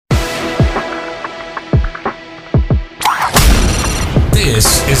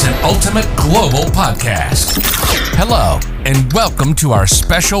This is an Ultimate Global Podcast. Hello, and welcome to our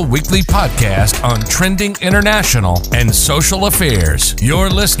special weekly podcast on trending international and social affairs. You're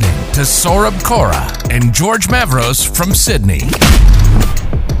listening to Saurabh Kora and George Mavros from Sydney.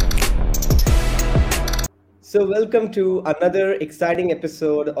 So welcome to another exciting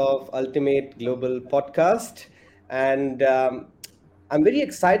episode of Ultimate Global Podcast. And I'm very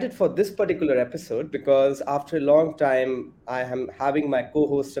excited for this particular episode because after a long time, I am having my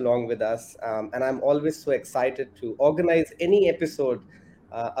co-host along with us. And I'm always so excited to organize any episode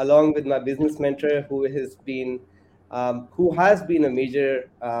along with my business mentor who has been who has played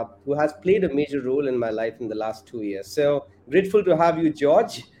a major role in my life in the last 2 years. So grateful to have you,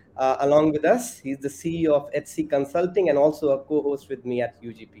 George, along with us. He's the CEO of HC Consulting and also a co-host with me at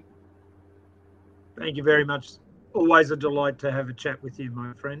UGP. Thank you very much. Always a delight to have a chat with you,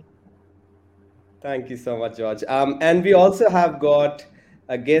 my friend. Thank you so much, George. And we also have got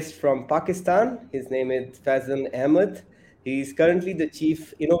a guest from Pakistan. His name is Faizan Ahmed. He's currently the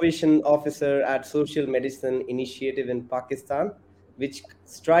Chief Innovation Officer at Social Medicine Initiative in Pakistan, which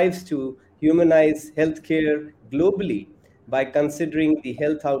strives to humanize healthcare globally by considering the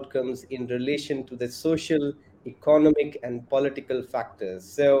health outcomes in relation to the social, economic, and political factors.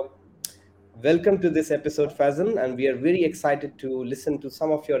 So, welcome to this episode, Faizan, and we are very excited to listen to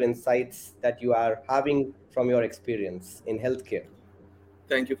some of your insights that you are having from your experience in healthcare.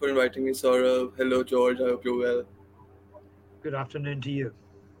 Thank you for inviting me, Saurabh. Hello, George. I hope you're well. Good afternoon to you.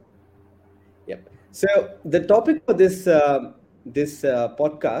 Yep. So the topic for this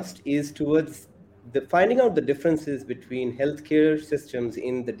podcast is towards the finding out the differences between healthcare systems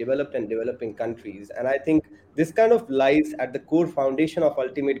in the developed and developing countries. And I think this kind of lies at the core foundation of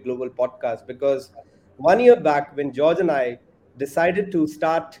Ultimate Global Podcast because 1 year back, when George and I decided to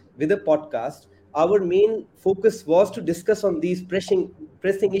start with a podcast, our main focus was to discuss on these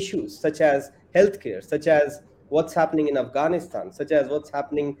pressing issues such as healthcare, such as what's happening in Afghanistan, such as what's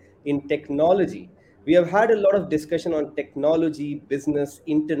happening in technology. We have had a lot of discussion on technology, business,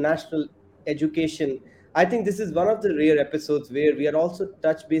 international education. I think this is one of the rare episodes where we are also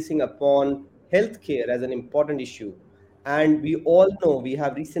touch basing upon healthcare as an important issue. And we all know we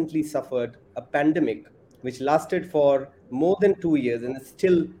have recently suffered a pandemic which lasted for more than 2 years and is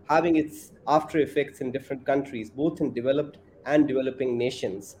still having its after effects in different countries, both in developed and developing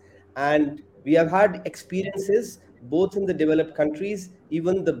nations. And we have had experiences both in the developed countries,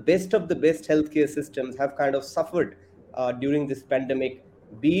 even the best of the best healthcare systems have kind of suffered during this pandemic,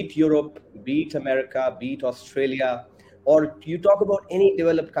 be it Europe, be it America, be it Australia, or you talk about any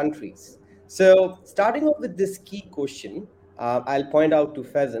developed countries. So, starting off with this key question, I'll point out to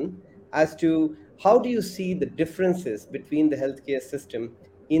Faizan as to how do you see the differences between the healthcare system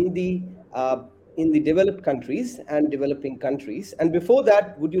in the developed countries and developing countries? And before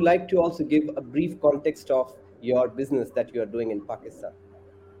that, would you like to also give a brief context of your business that you are doing in Pakistan?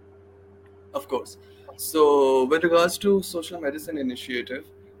 Of course. So, with regards to Social Medicine Initiative,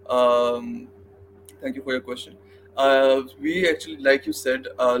 thank you for your question. We actually, like you said,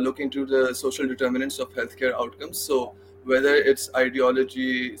 look into the social determinants of healthcare outcomes. So, whether it's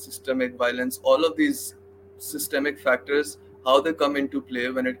ideology, systemic violence, all of these systemic factors, how they come into play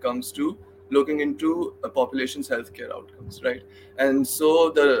when it comes to looking into a population's healthcare outcomes, right? And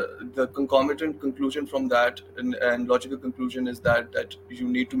so the concomitant conclusion from that and logical conclusion is that you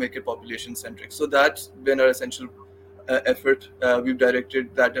need to make it population centric. So that's been our essential effort. We've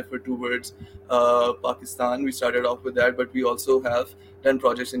directed that effort towards Pakistan. We started off with that, but we also have done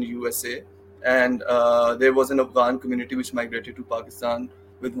projects in the USA. And there was an Afghan community which migrated to Pakistan,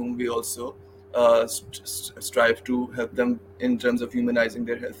 with whom we also strive to help them in terms of humanizing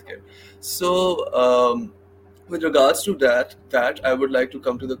their healthcare. So, with regards to that, I would like to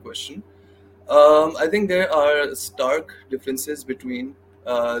come to the question. I think there are stark differences between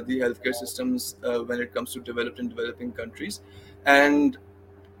the healthcare systems when it comes to developed and developing countries, and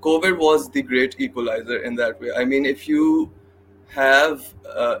COVID was the great equalizer in that way. I mean, if you have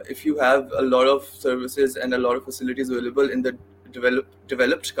a lot of services and a lot of facilities available in the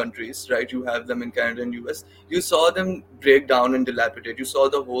developed countries, right? You have them in Canada and US. You saw them break down and dilapidate. You saw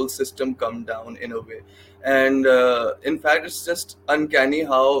the whole system come down in a way, and in fact, it's just uncanny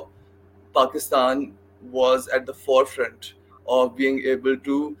how Pakistan was at the forefront of being able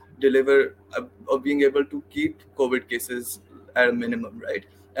to deliver, of being able to keep COVID cases at a minimum, right?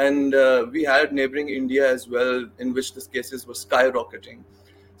 And we had neighboring India as well, in which the cases were skyrocketing.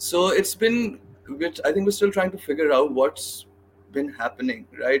 So it's been, I think we're still trying to figure out what's been happening,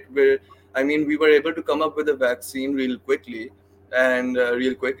 right? We were able to come up with a vaccine real quick, and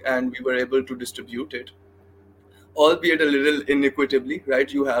we were able to distribute it. albeit a little inequitably,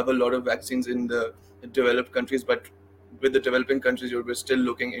 right? You have a lot of vaccines in the developed countries, but with the developing countries, we're still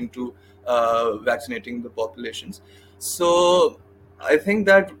looking into vaccinating the populations. So I think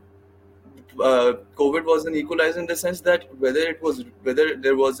that COVID was an equalizer in the sense that whether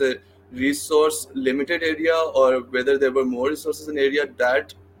there was a resource limited area or whether there were more resources in area,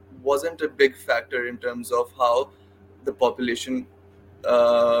 that wasn't a big factor in terms of how the population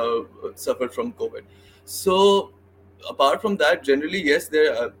suffered from COVID. So apart from that, generally yes,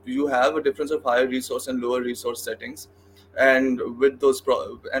 you have a difference of higher resource and lower resource settings, and with those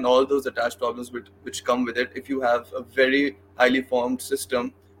and all those attached problems which come with it. If you have a very highly formed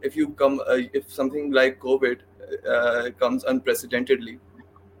system, if something like COVID comes unprecedentedly,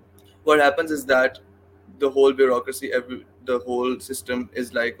 what happens is that the whole bureaucracy, the whole system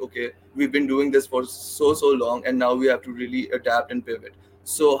is like, okay, we've been doing this for so long, and now we have to really adapt and pivot.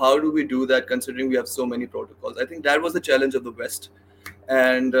 So how do we do that considering we have so many protocols? I think that was the challenge of the West,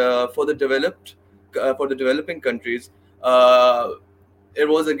 and for the developing countries, it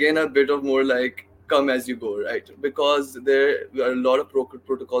was again a bit of more like come as you go, right? Because there are a lot of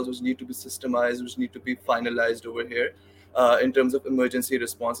protocols which need to be systemized, which need to be finalized over here, in terms of emergency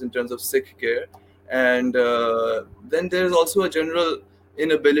response, in terms of sick care, and then there's also a general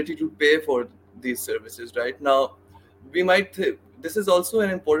inability to pay for these services. Right now, this is also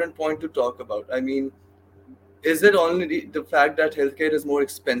an important point to talk about. I mean, is it only the fact that healthcare is more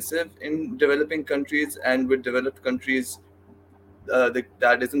expensive in developing countries, and with developed countries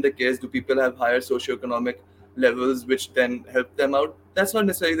that isn't the case? Do people have higher socioeconomic levels which then help them out? That's not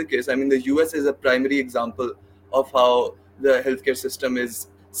necessarily the case. I mean, the US is a primary example of how the healthcare system is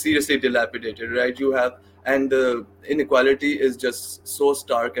seriously dilapidated, right? And the inequality is just so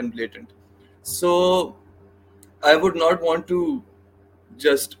stark and blatant. So I would not want to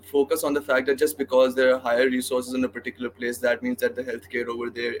just focus on the fact that just because there are higher resources in a particular place, that means that the healthcare over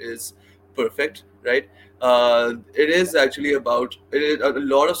there is perfect, right? It is actually about a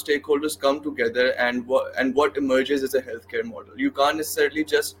lot of stakeholders come together, and what emerges is a healthcare model. You can't necessarily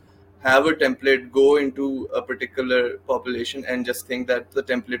just have a template, go into a particular population, and just think that the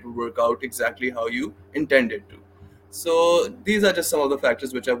template will work out exactly how you intended to. So these are just some of the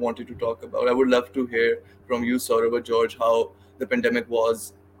factors which I wanted to talk about. I would love to hear from you, Saurabh or George, how the pandemic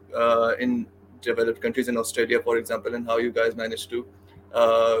was in developed countries, in Australia, for example, and how you guys managed to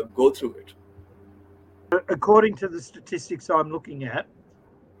go through it. According to the statistics I'm looking at,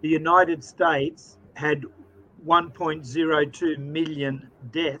 the United States had 1.02 million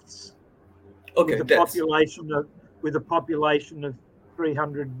deaths, with a population of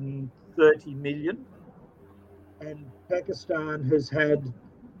 330 million, and Pakistan has had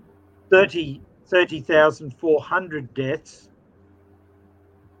 30,400 deaths,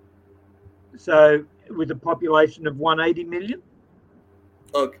 so with a population of 180 million.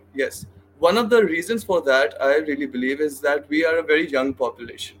 Okay, yes. One of the reasons for that, I really believe, is that we are a very young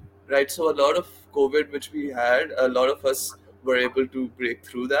population, right? So a lot of COVID, which we had, a lot of us were able to break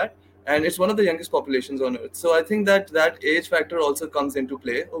through that. And it's one of the youngest populations on earth. So I think that age factor also comes into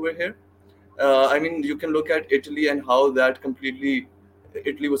play over here. I mean, you can look at Italy and how Italy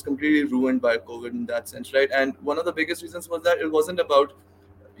was completely ruined by COVID in that sense, right? And one of the biggest reasons was that it wasn't about,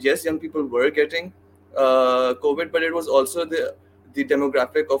 yes, young people were getting COVID, but it was also the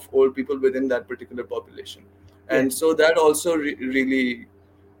demographic of old people within that particular population. And so that also really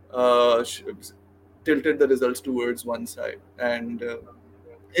tilted the results towards one side. And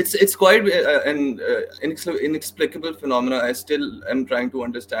it's quite an inexplicable phenomena. I still am trying to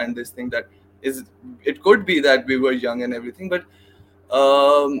understand this thing, that it could be that we were young and everything, but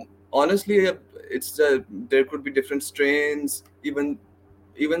honestly, there could be different strains, even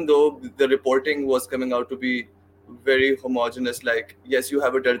though the reporting was coming out to be very homogenous. Like, yes, you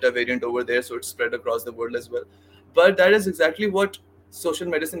have a Delta variant over there, so it's spread across the world as well. But that is exactly what Social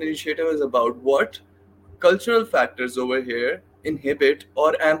Medicine Initiative is about. What cultural factors over here inhibit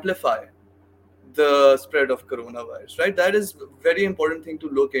or amplify the spread of coronavirus, right? That is a very important thing to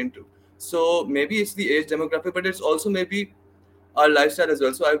look into. So maybe it's the age demographic, but it's also maybe our lifestyle as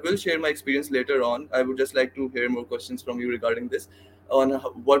well. So I will share my experience later on. I would just like to hear more questions from you regarding this, on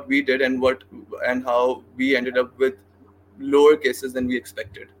what we did and how we ended up with lower cases than we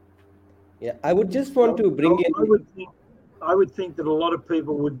expected. Yeah, I would just want to bring in. I would think that a lot of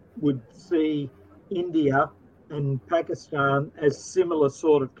people would see India and Pakistan as similar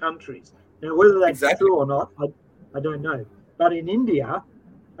sort of countries. Now, whether that's true or not, I don't know. But in India,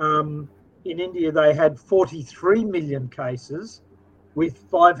 they had 43 million cases with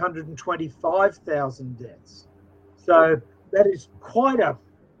 525,000 deaths. So that is quite a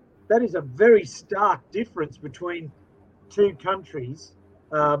that is a very stark difference between two countries.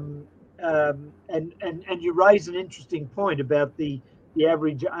 And you raise an interesting point about the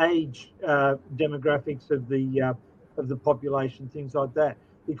average age demographics of the population, things like that.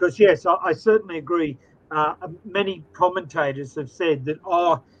 Because yes, I certainly agree. Many commentators have said that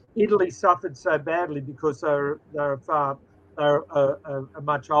Italy suffered so badly because they're a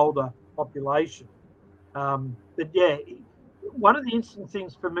much older population. But yeah, one of the interesting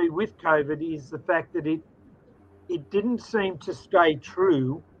things for me with COVID is the fact that it didn't seem to stay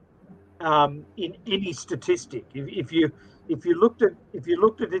true in any statistic. If you looked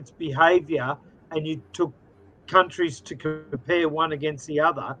at its behaviour and you took countries to compare one against the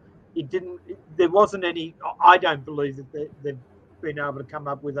other, there wasn't any. I don't believe that they've been able to come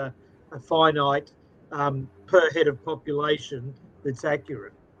up with a finite per head of population that's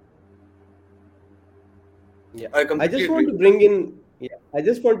accurate. Yeah, I just want to bring in. Yeah, I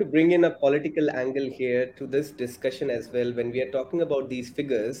just want to bring in a political angle here to this discussion as well. When we are talking about these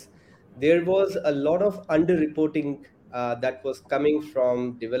figures, there was a lot of underreporting that was coming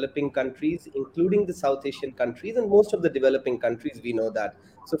from developing countries, including the South Asian countries and most of the developing countries. We know that.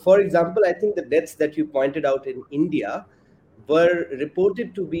 So, for example, I think the deaths that you pointed out in India were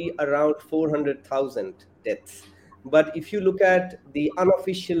reported to be around 400,000 deaths. But if you look at the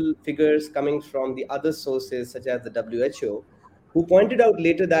unofficial figures coming from the other sources, such as the WHO, who pointed out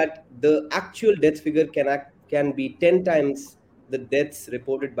later that the actual death figure can be 10 times the deaths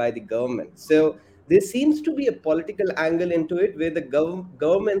reported by the government. So there seems to be a political angle into it where the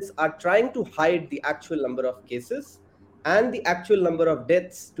governments are trying to hide the actual number of cases and the actual number of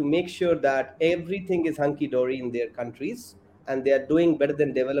deaths to make sure that everything is hunky-dory in their countries and they are doing better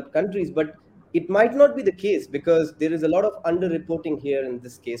than developed countries. But it might not be the case because there is a lot of underreporting here in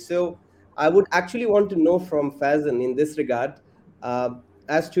this case. So I would actually want to know from Faizan in this regard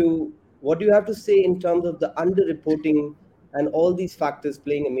as to what do you have to say in terms of the underreporting and all these factors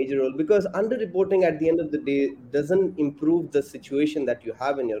playing a major role, because underreporting at the end of the day doesn't improve the situation that you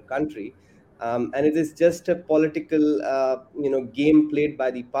have in your country. And it is just a political game played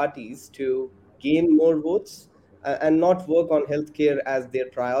by the parties to gain more votes and not work on healthcare as their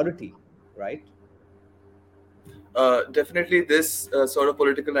priority, right? Definitely, this sort of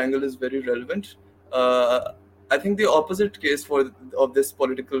political angle is very relevant. I think the opposite case of this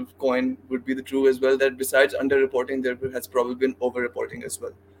political coin would be the true as well. That besides underreporting, there has probably been overreporting as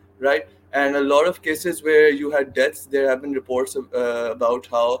well, right? And a lot of cases where you had deaths, there have been reports about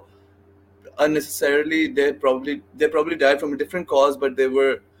how unnecessarily they probably died from a different cause, but they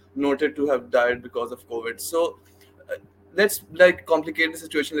were noted to have died because of COVID. So let's complicate the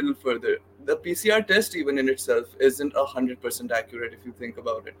situation a little further. The PCR test even in itself isn't 100% accurate if you think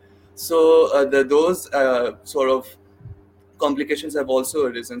about it. So those sort of complications have also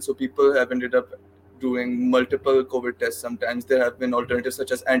arisen. So people have ended up doing multiple COVID tests. Sometimes there have been alternatives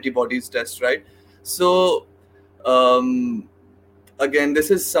such as antibodies tests, right? So again,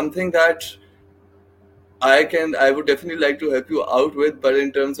 this is something that I would definitely like to help you out with, but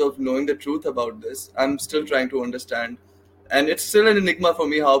in terms of knowing the truth about this, I'm still trying to understand. And it's still an enigma for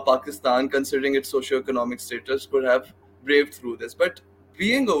me how Pakistan, considering its socioeconomic status, could have braved through this. But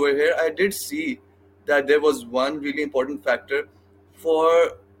being over here, I did see that there was one really important factor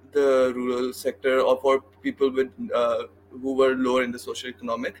for the rural sector or for people with who were lower in the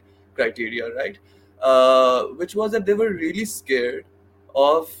socioeconomic criteria, right? Which was that they were really scared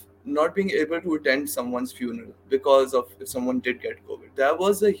of not being able to attend someone's funeral because of if someone did get COVID. That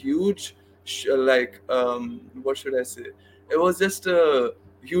was a huge, what should I say? It was just a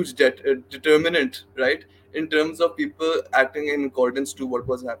huge determinant, right? In terms of people acting in accordance to what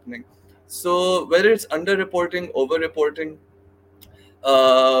was happening. So whether it's underreporting, overreporting,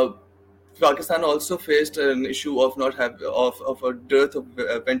 Pakistan also faced an issue of not have of a dearth of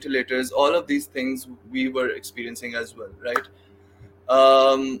ventilators. All of these things we were experiencing as well, right?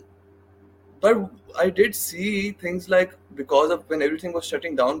 But I did see things like because of when everything was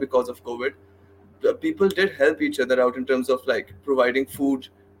shutting down because of COVID, people did help each other out in terms of providing food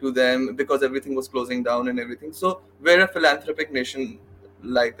to them because everything was closing down and everything. So we're a philanthropic nation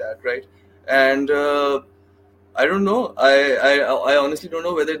like that, right? And I don't know. I honestly don't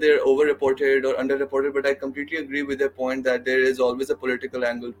know whether they're overreported or underreported, but I completely agree with their point that there is always a political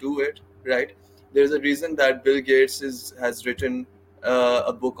angle to it, right? There's a reason that Bill Gates has written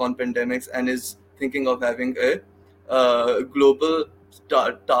a book on pandemics and is thinking of having a global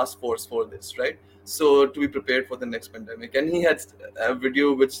task force for this, right? So to be prepared for the next pandemic. And he had a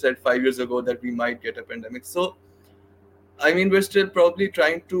video which said 5 years ago that we might get a pandemic. So, I mean, we're still probably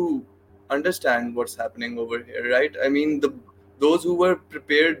trying to understand what's happening over here, right? I mean, the those who were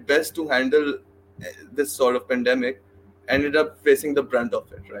prepared best to handle this sort of pandemic ended up facing the brunt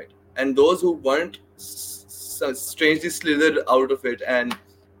of it, right? And those who weren't strangely slithered out of it, and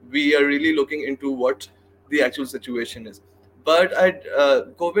we are really looking into what the actual situation is. But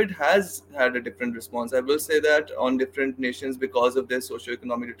COVID has had a different response. I will say that on different nations because of their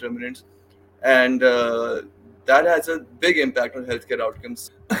socioeconomic determinants, and that has a big impact on healthcare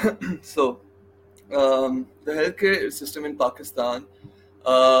outcomes. So the healthcare system in Pakistan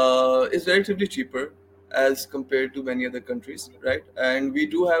is relatively cheaper as compared to many other countries, right? And we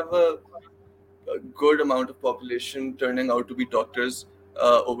do have a good amount of population turning out to be doctors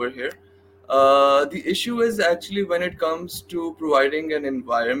over here. The issue is actually when it comes to providing an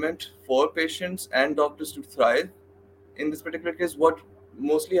environment for patients and doctors to thrive. In this particular case, what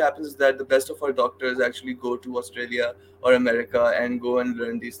mostly happens is that the best of our doctors actually go to Australia or America and go and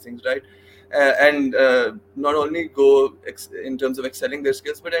learn these things, right? And not only go in terms of excelling their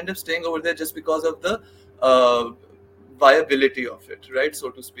skills, but end up staying over there just because of the uh, viability of it, right,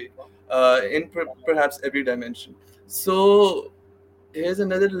 so to speak, in perhaps every dimension. So here's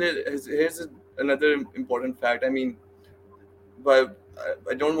another important fact. I mean, but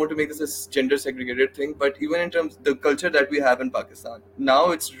I don't want to make this a gender segregated thing, but even in terms the culture that we have in Pakistan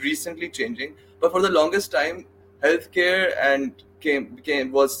now, it's recently changing. But for the longest time, healthcare and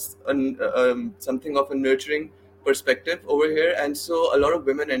became was something of a nurturing perspective over here, and so a lot of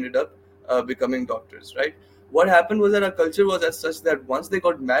women ended up becoming doctors. Right? What happened was that our culture was as such that once they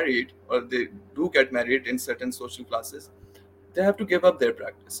got married, or they do get married in certain social classes, they have to give up their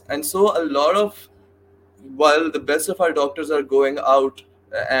practice, and so a lot of while the best of our doctors are going out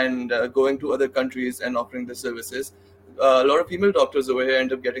and going to other countries and offering the services, a lot of female doctors over here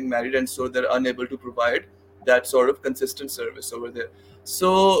end up getting married, and so they're unable to provide that sort of consistent service over there.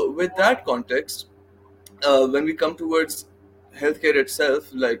 So, with that context, when we come towards healthcare itself,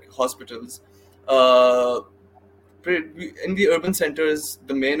 like hospitals, uh, in the urban centers,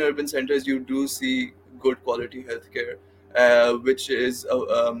 the main urban centers, you do see good quality healthcare, which is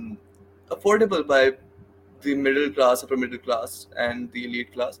affordable by the middle class, upper middle class, and the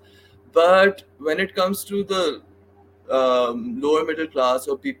elite class. But when it comes to the lower middle class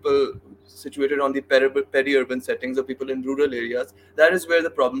or people situated on the peri-urban settings or people in rural areas, that is where the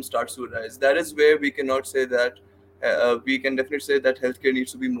problem starts to arise. That is where we cannot say that we can definitely say that healthcare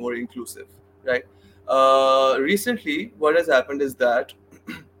needs to be more inclusive, right? Recently, what has happened is that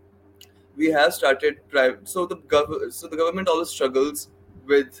we have started private. So the government always struggles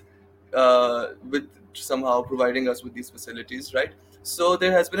with somehow providing us with these facilities, right? So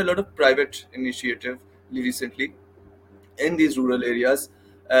there has been a lot of private initiative recently in these rural areas.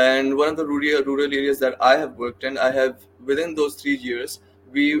 And one of the rural areas that I have worked in, I have within those 3 years,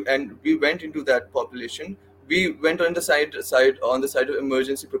 we went into that population. We went on the side of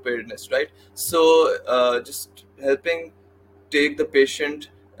emergency preparedness, right? So just helping take the patient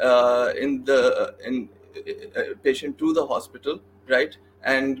in patient to the hospital, right,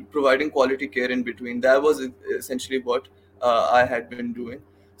 and providing quality care in between. That was essentially what I had been doing.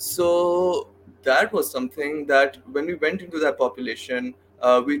 So that was something that when we went into that population,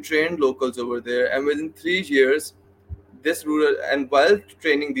 we trained locals over there, and within 3 years, this rural and while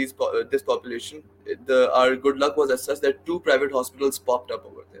training this population, our good luck was as such that two private hospitals popped up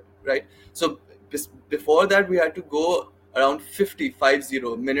over there, right? So before that, we had to go around 50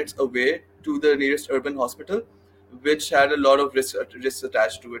 minutes away to the nearest urban hospital, which had a lot of risks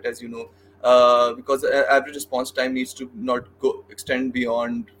attached to it, as you know, because the average response time needs to not go extend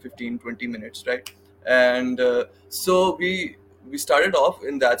beyond 15-20 minutes, right? And so we started off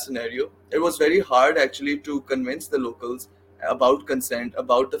in that scenario. It was very hard actually to convince the locals about consent,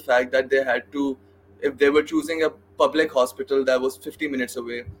 about the fact that they had to, if they were choosing a public hospital that was 50 minutes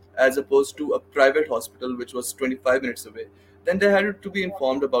away as opposed to a private hospital which was 25 minutes away, then they had to be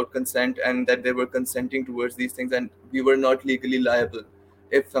informed about consent and that they were consenting towards these things, and we were not legally liable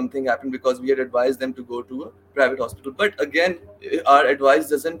if something happened because we had advised them to go to a private hospital. But again, our advice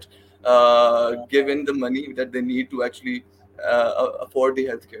doesn't give in the money that they need to actually afford the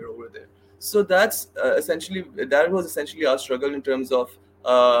healthcare over there. So that was essentially our struggle in terms of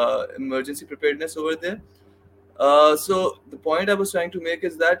emergency preparedness over there. So the point I was trying to make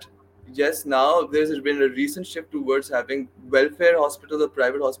is that yes, now there's been a recent shift towards having welfare hospitals or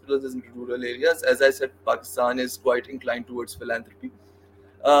private hospitals in rural areas. As I said, Pakistan is quite inclined towards philanthropy.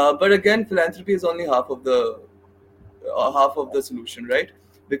 But again, philanthropy is only half of the solution, right?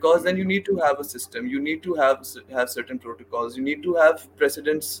 Because then you need to have a system, you need to have certain protocols, you need to have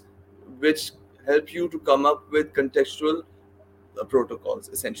precedents which help you to come up with contextual protocols,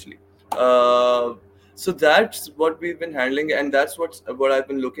 essentially. So that's what we've been handling, and that's what I've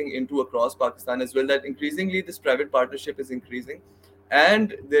been looking into across Pakistan as well. That increasingly this private partnership is increasing,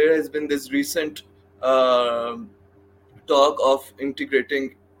 and there has been this recent talk of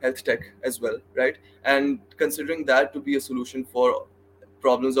integrating health tech as well, right? And considering that to be a solution for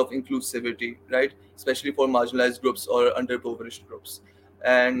problems of inclusivity, right? Especially for marginalized groups or underprivileged groups,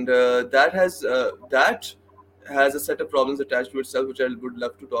 and that has a set of problems attached to itself, which I would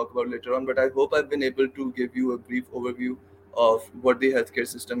love to talk about later on. But I hope I've been able to give you a brief overview of what the healthcare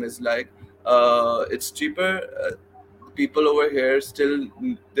system is like. It's cheaper. People over here still,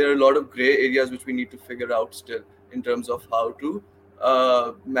 there are a lot of gray areas which we need to figure out still in terms of how to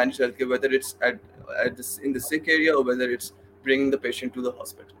manage healthcare, whether it's at this in the sick area or whether it's bringing the patient to the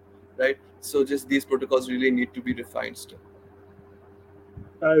hospital, right? So just these protocols really need to be refined still.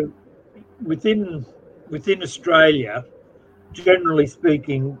 So within Australia, generally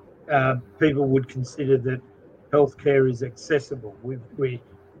speaking, people would consider that healthcare is accessible.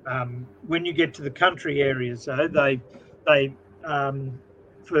 When you get to the country areas, though, they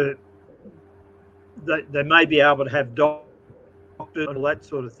may be able to have doctors and all that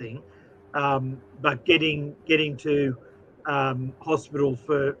sort of thing, but getting to hospital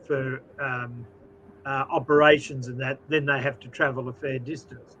for operations and that, then they have to travel a fair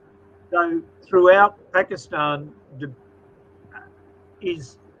distance. So throughout Pakistan,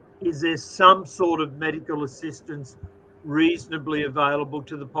 is there some sort of medical assistance reasonably available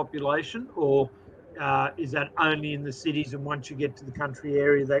to the population, or is that only in the cities, and once you get to the country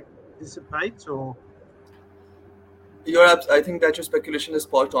area that dissipates? Or I think that your speculation is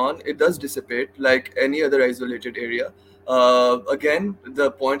spot on. It does dissipate like any other isolated area. Again,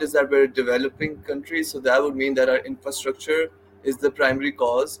 the point is that we're a developing country, so that would mean that our infrastructure is the primary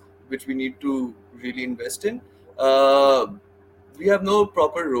cause which we need to really invest in. We have no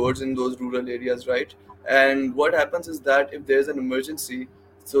proper roads in those rural areas, right? And what happens is that if there's an emergency,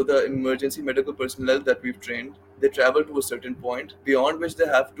 so the emergency medical personnel that we've trained, they travel to a certain point beyond which they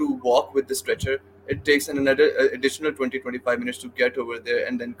have to walk with the stretcher. It takes another additional 20-25 minutes to get over there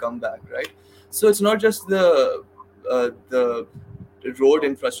and then come back, right? So it's not just the road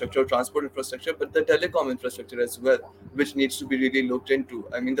infrastructure, transport infrastructure, but the telecom infrastructure as well, which needs to be really looked into.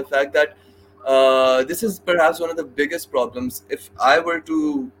 I mean, the fact that this is perhaps one of the biggest problems. If I were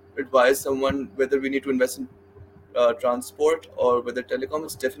to advise someone whether we need to invest in transport or whether telecom,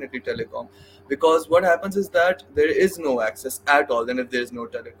 it's definitely telecom, because what happens is that there is no access at all. Then if there is no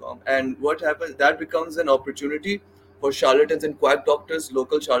telecom, and what happens, that becomes an opportunity for charlatans and quack doctors,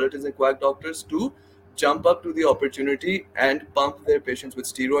 local charlatans and quack doctors, to jump up to the opportunity and pump their patients with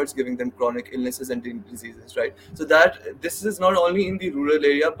steroids, giving them chronic illnesses and diseases, right? So that this is not only in the rural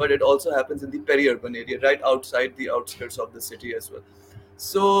area, but it also happens in the peri-urban area, right outside the outskirts of the city as well.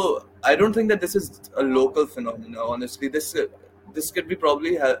 So I don't think that this is a local phenomenon. Honestly, this could be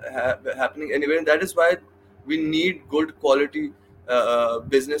probably happening anywhere, and that is why we need good quality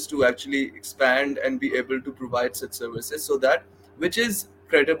business to actually expand and be able to provide such services, so that which is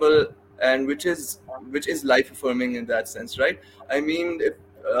credible and which is life affirming in that sense, right? I mean,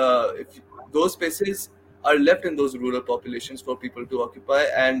 if those spaces are left in those rural populations for people to occupy,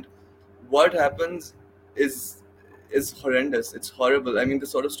 and what happens is horrendous. It's horrible. I mean, the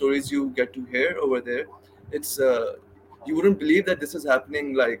sort of stories you get to hear over there, it's you wouldn't believe that this is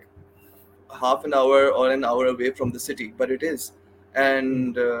happening like half an hour or an hour away from the city, but it is.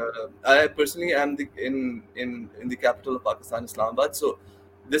 And I personally am in the capital of Pakistan, Islamabad. So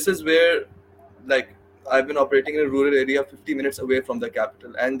this is where, like, I've been operating in a rural area 50 minutes away from the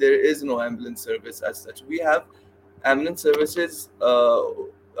capital, and there is no ambulance service as such. We have ambulance services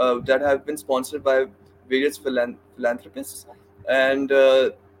that have been sponsored by various philanthropists, and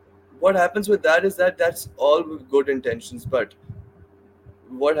what happens with that is that that's all with good intentions, but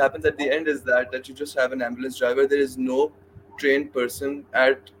what happens at the end is that you just have an ambulance driver. There is no trained person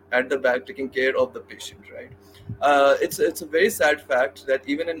at the back taking care of the patient, right? It's a very sad fact that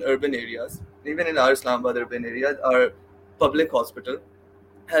even in urban areas, even in our Islamabad urban areas, our public hospital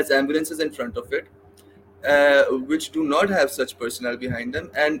has ambulances in front of it, which do not have such personnel behind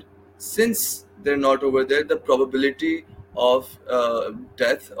them, and since they're not over there, the probability of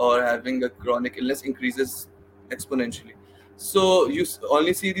death or having a chronic illness increases exponentially. So you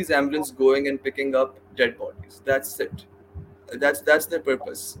only see these ambulances going and picking up dead bodies. That's it. That's their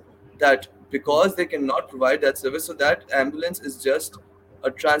purpose. That because they cannot provide that service, so that ambulance is just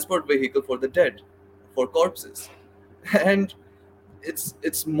a transport vehicle for the dead, for corpses, and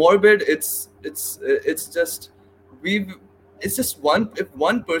it's morbid. It's just we've. It's just one. If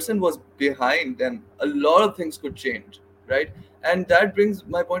one person was behind them, a lot of things could change. right? And that brings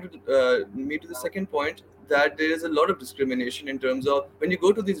my point to me to the second point, that there is a lot of discrimination in terms of when you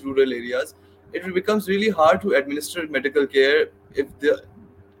go to these rural areas, it becomes really hard to administer medical care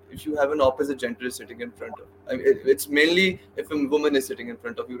if you have an opposite gender sitting in front of. I mean, it's mainly if a woman is sitting in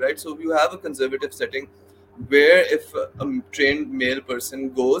front of you, right? So you have a conservative setting where if a trained male person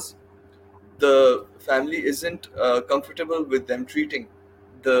goes, the family isn't comfortable with them treating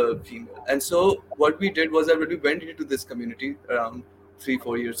the female. And so what we did was that when we went into this community around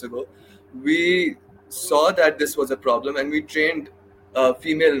 3-4 years ago, we saw that this was a problem, and we trained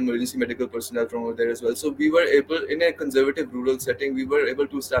female emergency medical personnel from over there as well. So we were able, in a conservative rural setting, we were able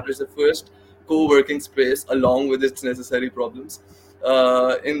to establish the first co-working space along with its necessary problems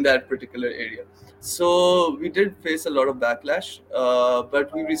in that particular area. So we did face a lot of backlash,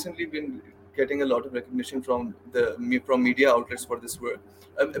 but we recently been getting a lot of recognition from media outlets for this work.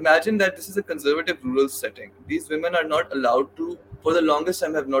 Imagine that this is a conservative rural setting. These women are not allowed to, for the longest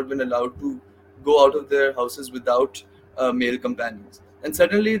time, have not been allowed to go out of their houses without male companions, and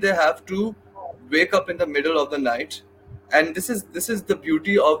suddenly they have to wake up in the middle of the night. And this is the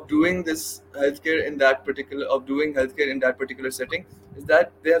beauty of doing this healthcare in that particular of doing healthcare in that particular setting, is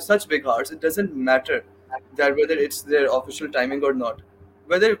that they have such big hearts. It doesn't matter that whether it's their official timing or not,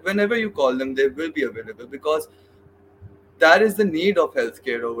 whenever you call them, they will be available, because that is the need of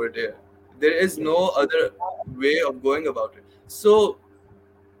healthcare over there. There is no other way of going about it. So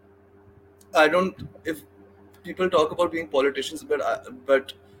I don't, if people talk about being politicians,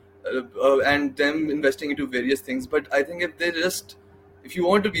 and them investing into various things, but I think if you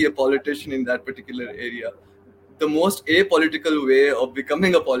want to be a politician in that particular area, the most apolitical way of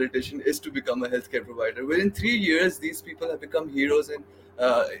becoming a politician is to become a healthcare provider. Within 3 years, these people have become heroes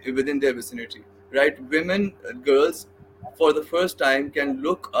within their vicinity, right? Women, girls, for the first time, can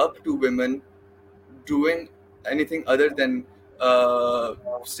look up to women doing anything other than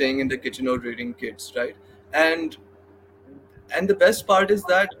staying in the kitchen or reading kids, right? And the best part is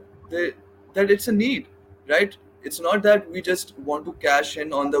that it's a need, right? It's not that we just want to cash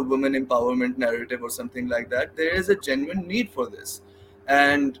in on the women empowerment narrative or something like that. There is a genuine need for this.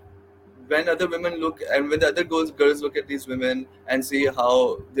 And when other women look, and when the other girls look at these women and see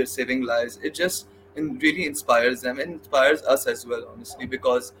how they're saving lives, it just really inspires them and inspires us as well, honestly,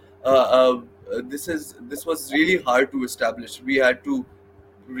 because this was really hard to establish. We had to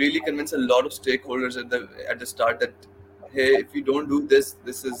really convince a lot of stakeholders at the start that, hey, if we don't do this,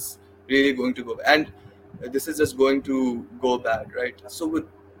 this is really going to go, and this is just going to go bad, right? So with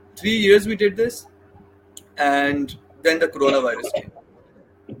 3 years we did this, and then the coronavirus came.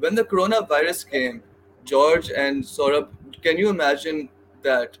 When the coronavirus came, George and Saurabh, can you imagine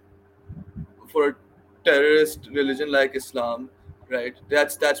that for a terrorist religion like Islam, right?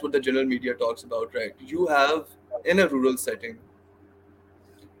 That's what the general media talks about, right? You have, in a rural setting,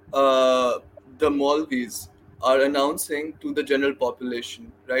 the Maulvis are announcing to the general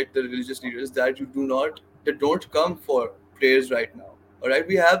population, right, the religious leaders, that they don't come for prayers right now. All right,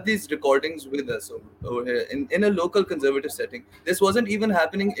 we have these recordings with us over here in a local conservative setting. This wasn't even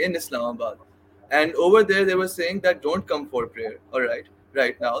happening in Islamabad, and over there they were saying that don't come for prayer. All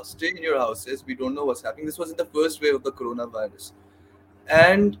right now, stay in your houses. We don't know what's happening. This was in the first wave of the coronavirus,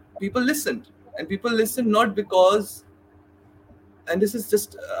 and people listened, not because. And this is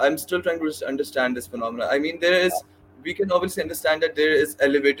just, I'm still trying to understand this phenomena. I mean, we can obviously understand that there is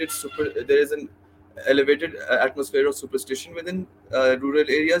an elevated atmosphere of superstition within rural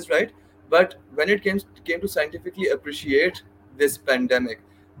areas, right? But when it came to scientifically appreciate this pandemic,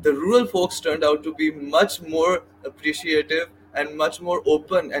 the rural folks turned out to be much more appreciative and much more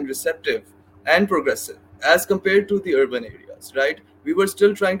open and receptive and progressive as compared to the urban areas, right? We were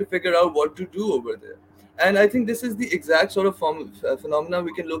still trying to figure out what to do over there. And I think this is the exact sort of phenomena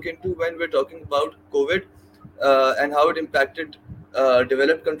we can look into when we're talking about COVID and how it impacted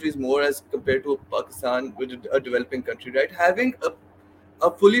developed countries more as compared to Pakistan, which is a developing country, right? Having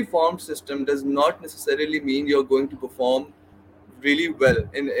a fully formed system does not necessarily mean you're going to perform really well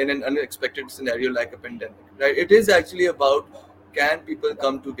in an unexpected scenario like a pandemic, right? It is actually about, can people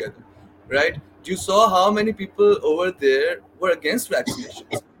come together, right? You saw how many people over there were against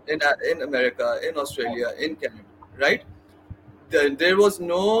vaccinations in America, in Australia, in Canada, right? There was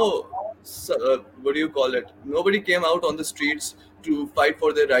no, what do you call it? Nobody came out on the streets to fight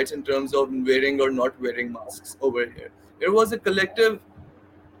for their rights in terms of wearing or not wearing masks over here. It was a collective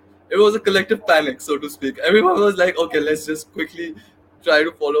panic, so to speak. Everyone was like, okay, let's just quickly try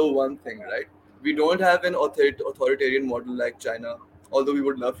to follow one thing, right? We don't have an authoritarian model like China, although we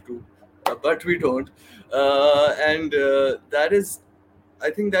would love to, but we don't. And that is, I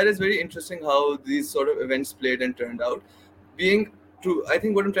think that is very interesting how these sort of events played and turned out. Being I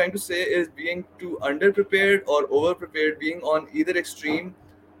think what I'm trying to say is being too underprepared or overprepared, being on either extreme,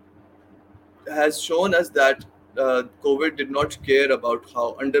 has shown us that COVID did not care about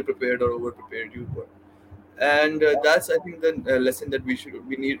how underprepared or overprepared you were, and that's I think the lesson that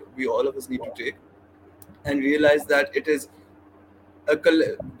we all of us need to take and realize that it is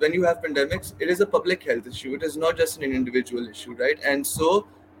when you have pandemics, it is a public health issue. It is not just an individual issue, right? And so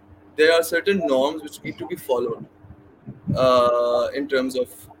there are certain norms which need to be followed uh, in terms of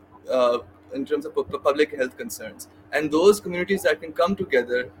uh, public health concerns, and those communities that can come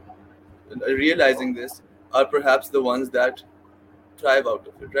together realizing this are perhaps the ones that thrive out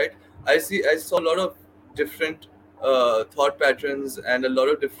of it, right? I saw a lot of different thought patterns and a lot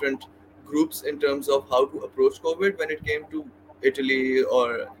of different groups in terms of how to approach COVID when it came to Italy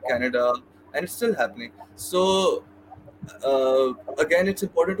or Canada, and it's still happening. So again, it's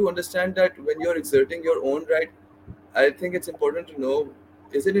important to understand that when you're exerting your own right, I think it's important to know,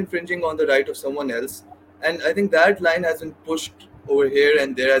 is it infringing on the right of someone else? And I think that line has been pushed over here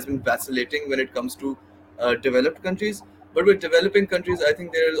and there, has been vacillating when it comes to developed countries. But with developing countries, I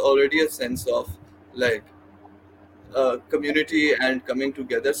think there is already a sense of like community and coming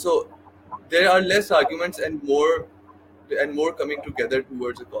together. So there are less arguments and more coming together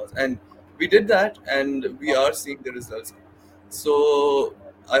towards a cause. And we did that, and we are seeing the results. So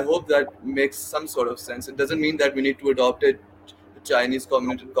I hope that makes some sort of sense. It doesn't mean that we need to adopt a Chinese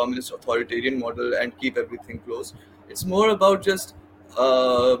communist authoritarian model and keep everything closed. It's more about just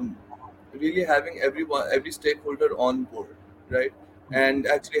really having every stakeholder on board, right? And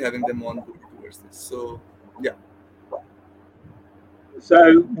actually having them on board towards this. So yeah.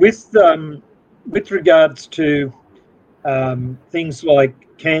 So with regards to things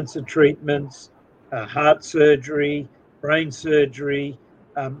like cancer treatments, heart surgery, brain surgery,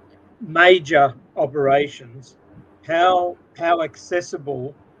 major operations, how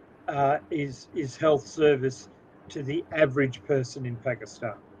accessible is health service to the average person in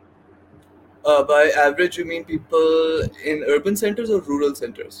Pakistan? By average, you mean people in urban centers or rural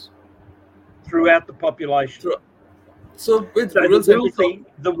centers? Throughout the population. So with rural centers,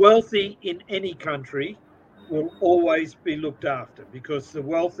 the wealthy in any country will always be looked after because the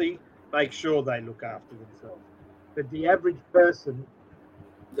wealthy make sure they look after themselves. But the average person,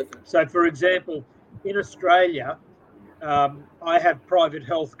 so for example, in Australia, I have private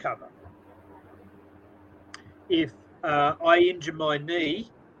health cover. If I injure my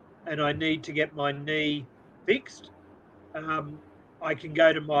knee and I need to get my knee fixed, I can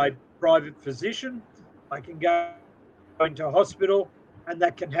go to my private physician, I can go into a hospital, and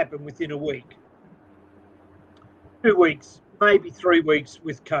that can happen within a week. 2 weeks, maybe 3 weeks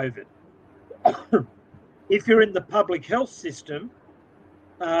with COVID. If you're in the public health system,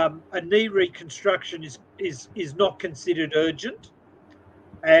 a knee reconstruction is not considered urgent,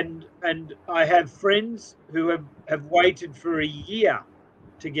 and I have friends who have waited for a year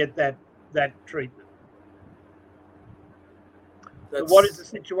to get that treatment. So what is the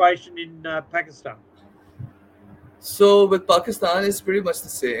situation in Pakistan? So with Pakistan, it's pretty much the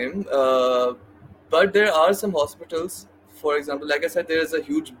same, but there are some hospitals. For example, like I said, there is a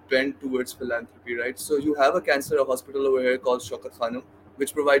huge bend towards philanthropy, right? So you have a cancer hospital over here called Shaukat Khanum,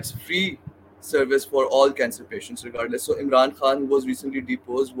 which provides free service for all cancer patients, regardless. So Imran Khan, who was recently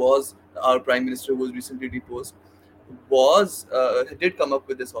deposed, our prime minister, who was recently deposed, did come up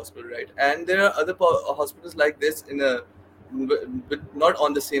with this hospital, right? And there are other hospitals like this but not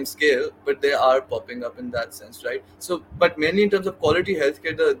on the same scale, but they are popping up in that sense, right? So, but mainly in terms of quality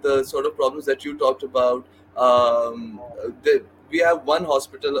healthcare, the sort of problems that you talked about, we have one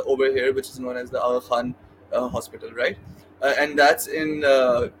hospital over here which is known as the Aga Khan Hospital, right? And that's in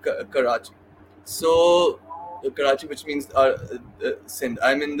Karachi. So Karachi, which means Sindh.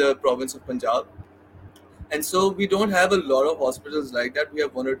 I'm in the province of Punjab, and so we don't have a lot of hospitals like that. We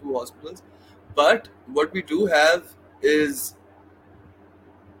have one or two hospitals, but what we do have is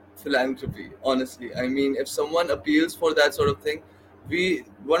philanthropy. Honestly, I mean, if someone appeals for that sort of thing,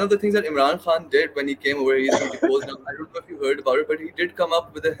 one of the things that Imran Khan did when he came over, he's been deposed now. I don't know if you heard about it, but he did come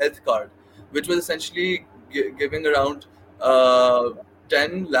up with a health card, which was essentially giving around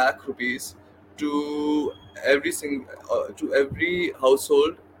 10 lakh rupees to every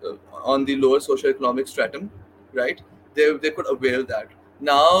household on the lower socioeconomic stratum, right? They could avail that.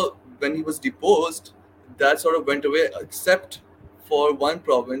 Now, when he was deposed, that sort of went away, except for one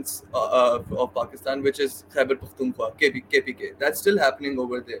province of Pakistan, which is Khyber Pakhtunkhwa, KPK. That's still happening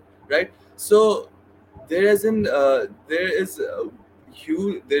over there, right? So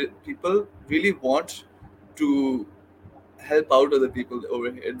people really want to help out other people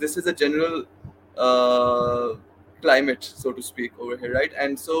over here. This is a general uh, climate, so to speak, over here, right?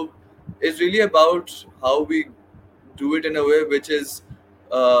 And so it's really about how we do it in a way which is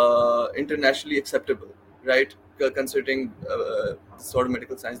internationally acceptable, right? Considering the sort of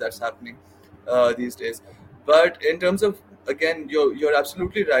medical science that's happening these days. But in terms of, again, you're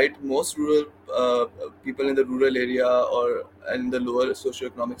absolutely right. Most rural people in the rural area or in the lower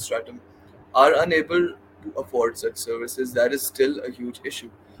socioeconomic stratum are unable to afford such services. That is still a huge issue.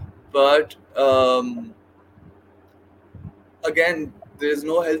 But again, there is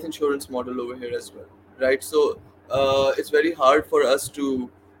no health insurance model over here as well, right? So it's very hard for us to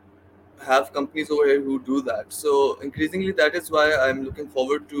have companies over here who do that. So increasingly, that is why I'm looking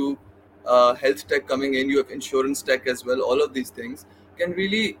forward to health tech coming in. You have insurance tech as well. All of these things can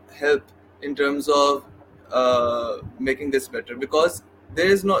really help in terms of making this better, because there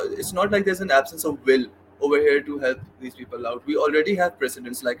is no. It's not like there's an absence of will over here to help these people out. We already have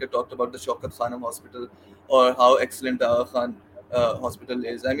precedents, like I talked about the Shaukat Khanum Hospital, or how excellent the Aga Khan Hospital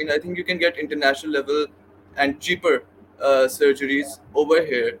is. I mean, I think you can get international level and cheaper surgeries over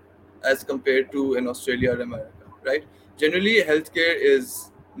here as compared to in Australia or America, right? Generally, healthcare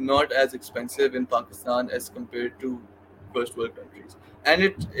is not as expensive in Pakistan as compared to first world countries, and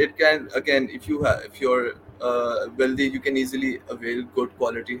it can, again, if you're wealthy, you can easily avail good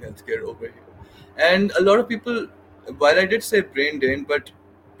quality healthcare over here. And a lot of people, while I did say brain drain, but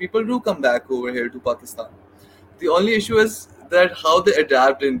people do come back over here to Pakistan. The only issue is that how they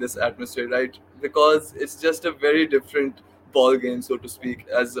adapt in this atmosphere, right? Because it's just a very different ball game, so to speak,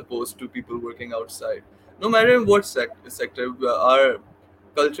 as opposed to people working outside. No matter in what sector, our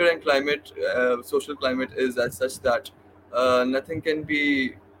culture and climate, social climate is as such that nothing can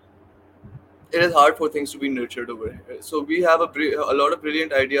be. It is hard for things to be nurtured over here. So we have a lot of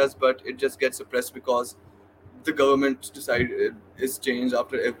brilliant ideas, but it just gets suppressed because the government decided is changed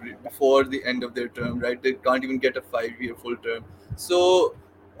after before the end of their term, right? They can't even get a 5-year full term. So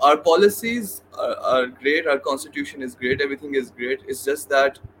our policies are great, our constitution is great, everything is great. It's just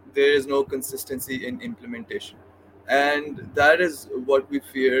that there is no consistency in implementation, and that is what we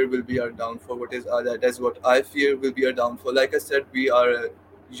fear will be our downfall. That is what I fear will be our downfall. Like I said, we are a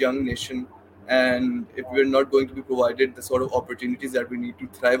young nation, and if we're not going to be provided the sort of opportunities that we need to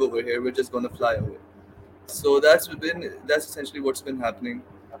thrive over here, we're just going to fly away. So that's essentially what's been happening.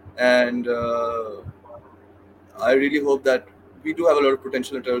 And I really hope that we do have a lot of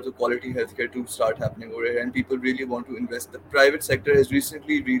potential in terms of quality healthcare to start happening over here, and people really want to invest. The private sector has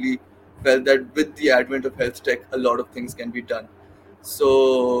recently really felt that with the advent of health tech, a lot of things can be done.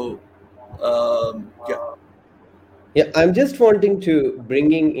 So yeah. Yeah, I'm just wanting to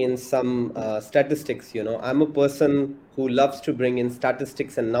bringing in some statistics. I'm a person who loves to bring in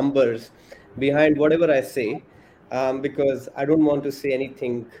statistics and numbers behind whatever I say, because I don't want to say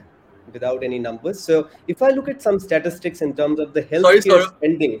anything without any numbers. So if I look at some statistics in terms of the healthcare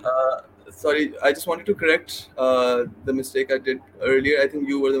spending. Sorry, I just wanted to correct the mistake I did earlier. I think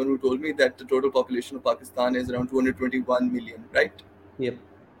you were the one who told me that the total population of Pakistan is around 221 million, right? Yep.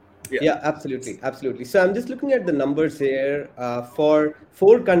 Yeah, absolutely. So I'm just looking at the numbers here for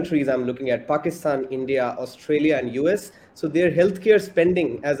 4 countries. I'm looking at Pakistan, India, Australia, and US. So their healthcare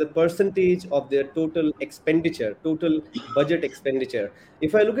spending as a percentage of their total expenditure, total budget expenditure.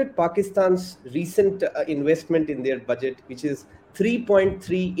 If I look at Pakistan's recent investment in their budget, which is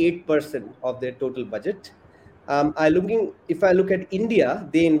 3.38% of their total budget. If I look at India,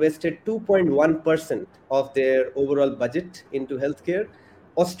 they invested 2.1% of their overall budget into healthcare.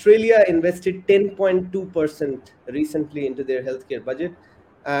 Australia invested 10.2% recently into their healthcare budget,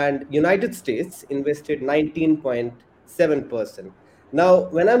 and United States invested 19.7%. Now,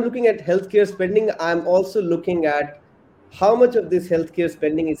 when I'm looking at healthcare spending, I'm also looking at how much of this healthcare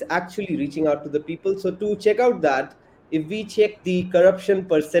spending is actually reaching out to the people. So to check out that, if we check the corruption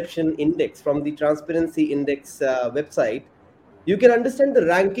perception index from the Transparency Index website, you can understand the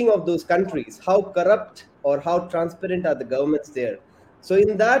ranking of those countries, how corrupt or how transparent are the governments there. So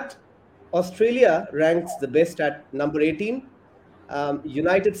in that, Australia ranks the best at number 18.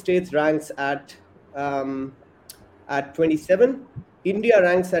 United States ranks at 27. India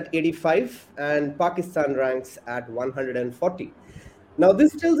ranks at 85, and Pakistan ranks at 140. Now,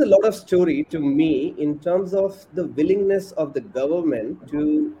 this tells a lot of story to me in terms of the willingness of the government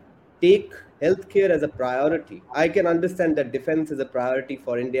to take healthcare as a priority. I can understand that defense is a priority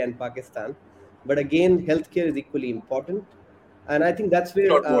for India and Pakistan, but again, healthcare is equally important. And I think that's where,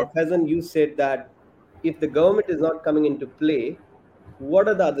 Faizan, you said that if the government is not coming into play, what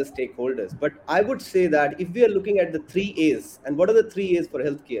are the other stakeholders? But I would say that if we are looking at the 3 A's, and what are the 3 A's for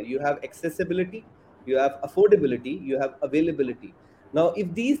healthcare? You have accessibility, you have affordability, you have availability. Now,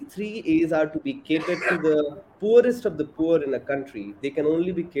 if these three A's are to be catered to the poorest of the poor in a country, they can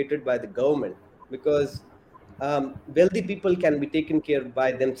only be catered by the government, because wealthy people can be taken care of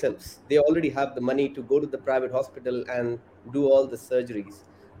by themselves. They already have the money to go to the private hospital and do all the surgeries.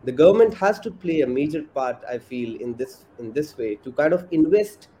 The government has to play a major part, I feel, in this way, to kind of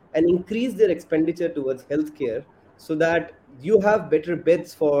invest and increase their expenditure towards healthcare, so that you have better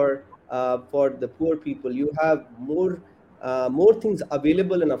beds for the poor people. You have more things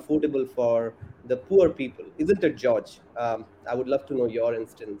available and affordable for the poor people, isn't it, George? I would love to know your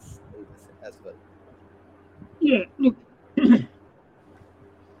instance in this as well. Yeah, look,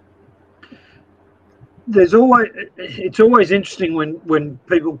 it's always interesting when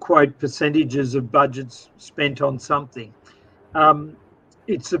people quote percentages of budgets spent on something.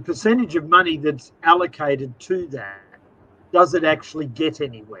 It's a percentage of money that's allocated to that. Does it actually get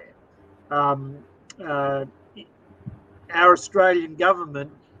anywhere? Our Australian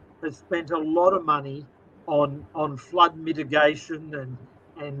government has spent a lot of money on flood mitigation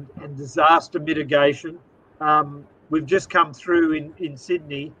and disaster mitigation. We've just come through in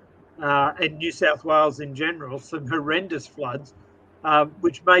Sydney and New South Wales in general some horrendous floods,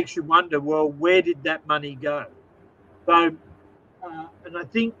 which makes you wonder, well, where did that money go? So, and I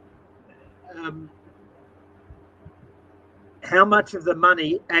think how much of the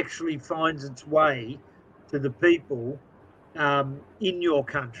money actually finds its way to the people in your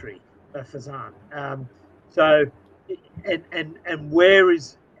country, Fazan. So, and where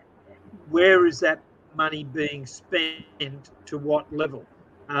is that money being spent, to what level?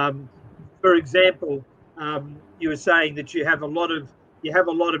 For example, you were saying that you have a lot of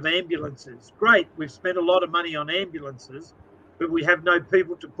ambulances. Great, we've spent a lot of money on ambulances, but we have no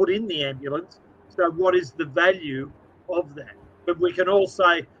people to put in the ambulance. So what is the value of that? But we can all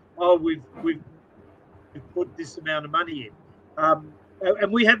say, oh, we've put this amount of money in,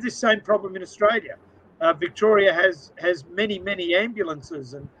 and we have this same problem in Australia. Victoria has many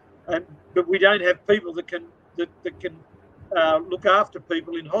ambulances, but we don't have people that can look after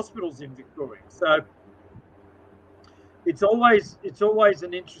people in hospitals in Victoria. So it's always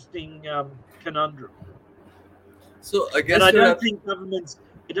an interesting conundrum. So I guess and I don't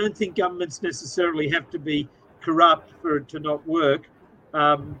think governments necessarily have to be corrupt for it to not work.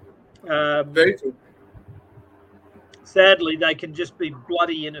 Very true. Sadly, they can just be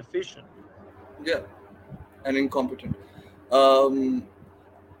bloody inefficient. Yeah, and incompetent.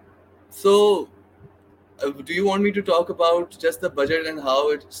 So, do you want me to talk about just the budget and how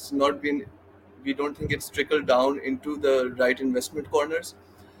it's not been? We don't think it's trickled down into the right investment corners.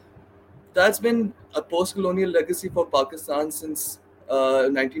 That's been a post-colonial legacy for Pakistan since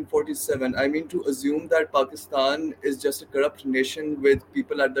 1947. I mean, to assume that Pakistan is just a corrupt nation with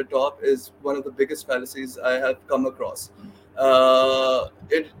people at the top is one of the biggest fallacies I have come across.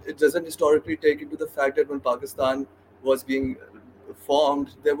 It doesn't historically take into the fact that when Pakistan was being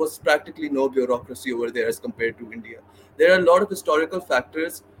formed, there was practically no bureaucracy over there as compared to India. There are a lot of historical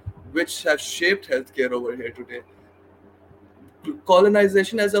factors which have shaped healthcare over here today.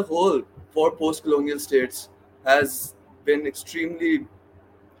 Colonization as a whole for post-colonial states has been extremely,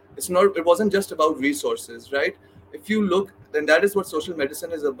 it wasn't just about resources, right? If you look, then that is what social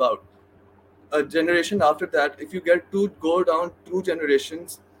medicine is about. A generation after that, if you go down 2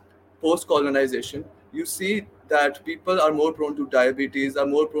 generations post-colonization, you see that people are more prone to diabetes, are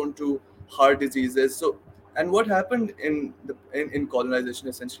more prone to heart diseases. So, and what happened in colonization,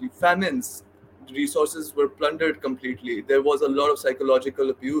 essentially famines, resources were plundered completely. There was a lot of psychological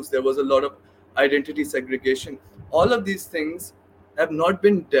abuse. There was a lot of identity segregation. All of these things have not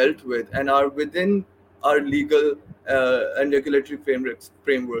been dealt with and are within our legal and regulatory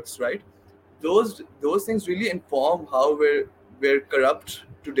frameworks, right? Those things really inform how we're corrupt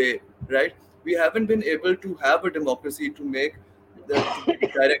today, right? We haven't been able to have a democracy to make the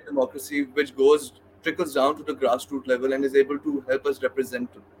direct democracy, which trickles down to the grassroots level and is able to help us represent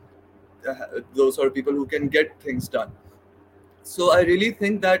those sort of people who can get things done. So I really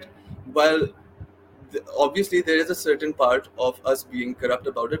think that while obviously there is a certain part of us being corrupt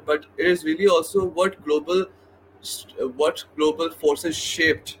about it, but it is really also what global forces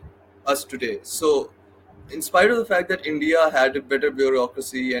shaped us today. So in spite of the fact that India had a better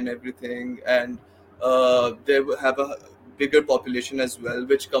bureaucracy and everything, and they have a bigger population as well,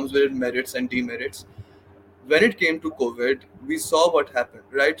 which comes with merits and demerits, when it came to COVID, we saw what happened,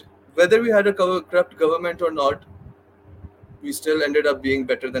 right? Whether we had a corrupt government or not, we still ended up being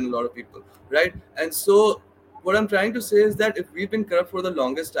better than a lot of people, right? And so what I'm trying to say is that if we've been corrupt for the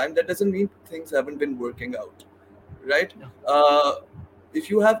longest time, that doesn't mean things haven't been working out, right? if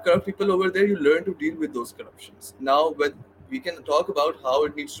you have corrupt people over there, you learn to deal with those corruptions. Now, when we can talk about how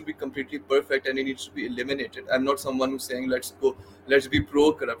it needs to be completely perfect and it needs to be eliminated. I'm not someone who's saying let's be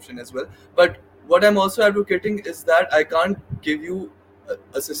pro corruption as well. But what I'm also advocating is that I can't give you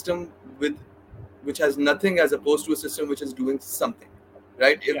a system with which has nothing as opposed to a system which is doing something,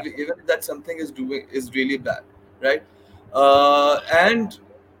 right? Even if that something is really bad, right? And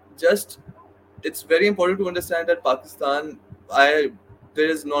just it's very important to understand that Pakistan, I there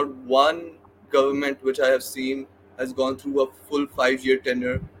is not one government which I have seen has gone through a full 5 year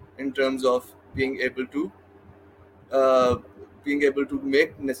tenure in terms of uh, being able to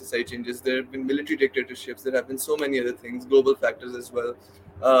make necessary changes. There have been military dictatorships. There have been so many other things, global factors as well,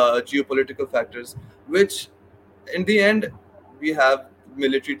 geopolitical factors, which in the end we have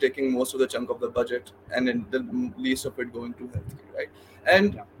military taking most of the chunk of the budget and in the least of it going to healthcare, right?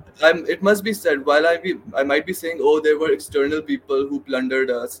 And it must be said, while I might be saying, oh, there were external people who plundered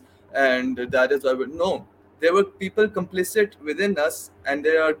us, and that is why no, there were people complicit within us, and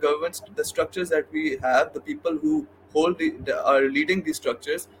there are governments, the structures that we have, the people who are leading these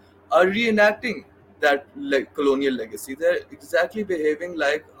structures are reenacting that colonial legacy. They're exactly behaving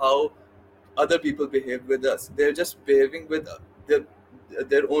like how other people behave with us. They're just behaving with their,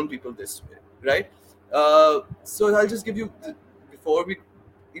 their own people this way, right? So I'll just give you, before we,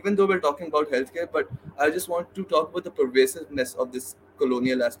 even though we're talking about healthcare, but I just want to talk about the pervasiveness of this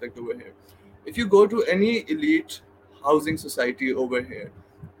colonial aspect over here. If you go to any elite housing society over here,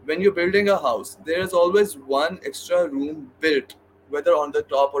 when you're building a house, there is always one extra room built, whether on the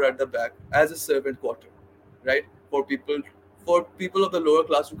top or at the back, as a servant quarter, right? For people of the lower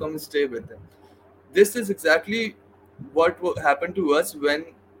class to come and stay with them. This is exactly what happened to us when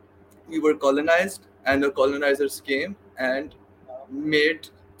we were colonized, and the colonizers came and made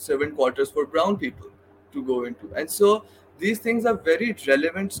servant quarters for brown people to go into. And so these things are very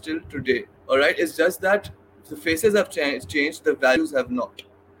relevant still today. All right, it's just that the faces have changed, the values have not.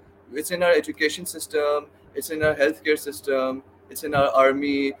 It's in our education system, it's in our healthcare system, it's in our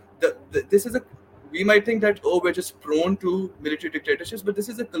army. This is a, we might think that, oh, we're just prone to military dictatorships, but this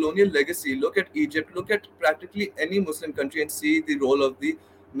is a colonial legacy. Look at Egypt, look at practically any Muslim country and see the role of the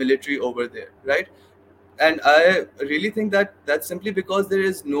military over there, right? And I really think that that's simply because there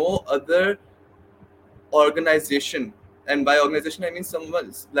is no other organization, and by organization I mean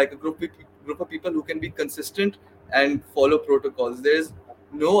someone like a group of people who can be consistent and follow protocols. There's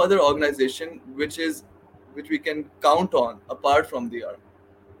no other organization which we can count on apart from the army,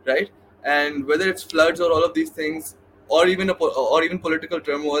 right? And whether it's floods or all of these things, or even or even political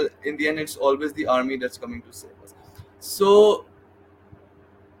turmoil, in the end it's always the army that's coming to save us. So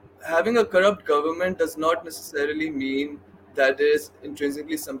having a corrupt government does not necessarily mean that there is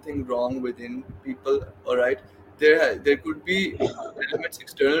intrinsically something wrong within people. All right, there could be elements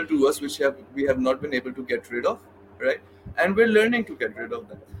external to us which we have not been able to get rid of, right? And we're learning to get rid of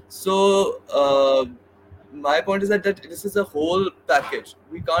them. So my point is that this is a whole package.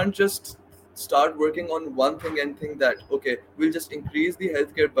 We can't just start working on one thing and think that, okay, we'll just increase the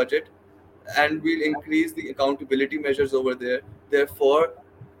healthcare budget and we'll increase the accountability measures over there, therefore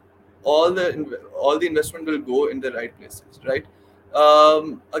all the investment will go in the right places, right?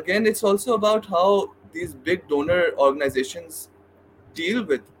 Again, it's also about how these big donor organizations deal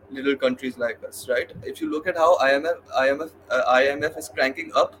with little countries like us, right? If you look at how IMF is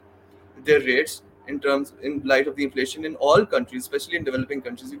cranking up their rates in light of the inflation in all countries, especially in developing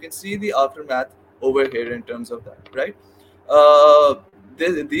countries, you can see the aftermath over here in terms of that, right? Uh,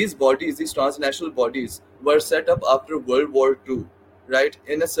 these bodies, these transnational bodies, were set up after World War II, right,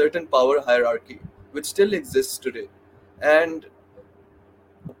 in a certain power hierarchy, which still exists today. And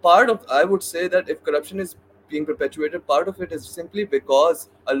part of, I would say that if corruption is being perpetuated, part of it is simply because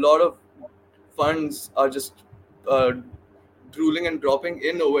a lot of funds are just uh, drooling and dropping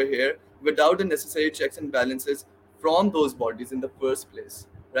in over here without the necessary checks and balances from those bodies in the first place,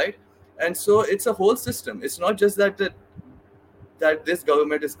 right? And so it's a whole system. It's not just that this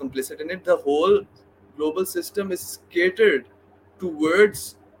government is complicit in it. The whole global system is catered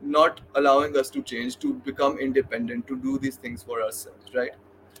towards not allowing us to change, to become independent, to do these things for ourselves, right?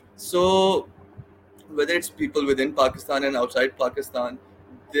 So whether it's people within Pakistan and outside Pakistan,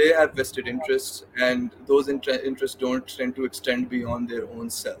 they have vested interests, and those interests don't tend to extend beyond their own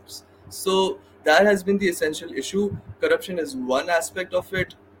selves. So that has been the essential issue. Corruption is one aspect of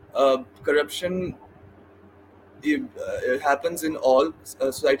it. Corruption it happens in all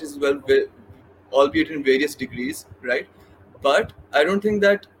societies as well, albeit in various degrees, right? But I don't think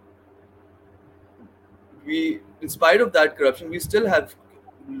that in spite of that corruption, we still have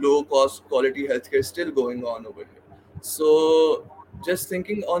low cost quality healthcare still going on over here. So just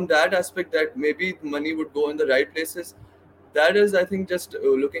thinking on that aspect that maybe money would go in the right places, that is, I think, just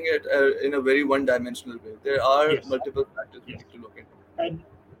looking at in a very one-dimensional way. There are Yes, multiple factors we yes, need to look into.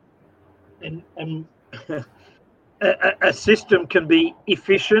 and a system can be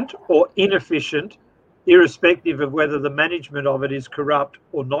efficient or inefficient, irrespective of whether the management of it is corrupt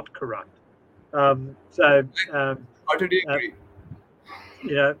or not corrupt. So Heartedly uh, agree.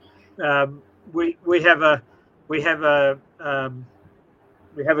 you know, we have a we have a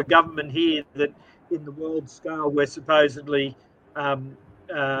we have a government here that, in the world scale, we're supposedly um,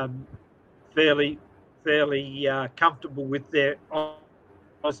 um, fairly comfortable with their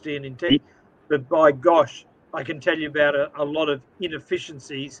honesty and integrity. But by gosh, I can tell you about a lot of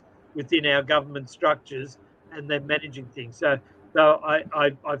inefficiencies within our government structures and they're managing things. So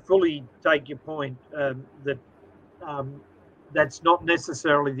I fully take your point that um, that's not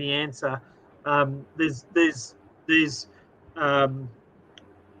necessarily the answer. There's um,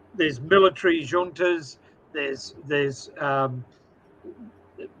 there's military juntas. There's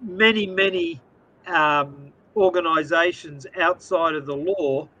many organisations outside of the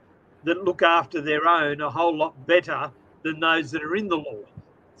law that look after their own a whole lot better than those that are in the law.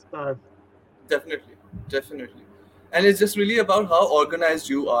 So Definitely, definitely. And it's just really about how organized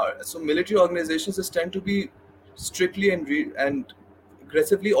you are. So military organizations just tend to be strictly and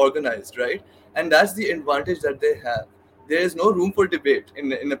aggressively organized, right? And that's the advantage that they have. There is no room for debate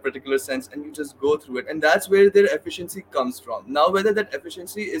in a particular sense, and you just go through it. And that's where their efficiency comes from. Now, whether that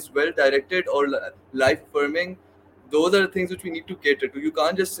efficiency is well directed or life affirming, those are the things which we need to cater to. You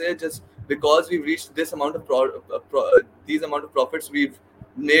can't just say just because we've reached this amount of these amount of profits, we've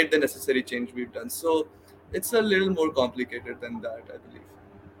made the necessary change we've done. So it's a little more complicated than that, I believe.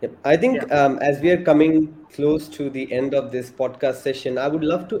 Yep. I yeah, think as we are coming close to the end of this podcast session, I would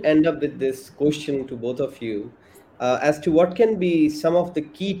love to end up with this question to both of you as to what can be some of the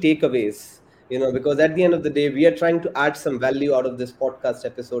key takeaways, because at the end of the day, we are trying to add some value out of this podcast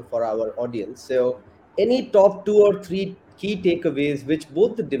episode for our audience. So, any top 2 or 3 key takeaways which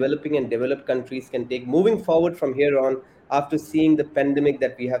both the developing and developed countries can take moving forward from here on after seeing the pandemic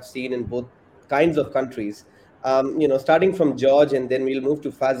that we have seen in both kinds of countries? Starting from George and then we'll move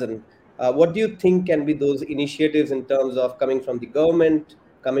to Fazan. What do you think can be those initiatives in terms of coming from the government,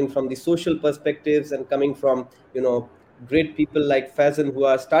 coming from the social perspectives, and coming from great people like Fazan who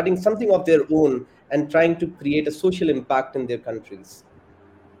are starting something of their own and trying to create a social impact in their countries?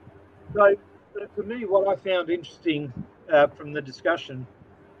 so for me, what I found interesting from the discussion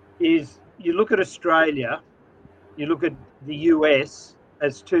is you look at Australia, you look at the US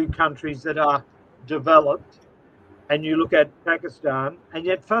as two countries that are developed, and you look at Pakistan, and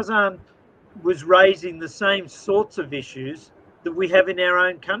yet Fazan was raising the same sorts of issues that we have in our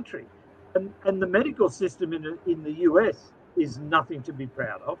own country. And the medical system in the US is nothing to be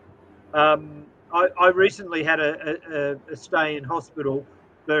proud of. I recently had a stay in hospital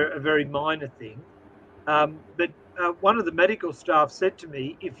for a very minor thing. But one of the medical staff said to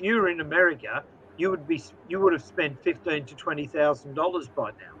me, if you were in America, you would have spent $15,000 to $20,000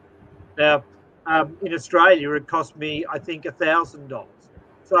 by now. Now, in Australia, it cost me, I think, $1,000.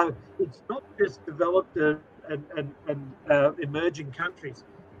 So it's not just developed and emerging countries.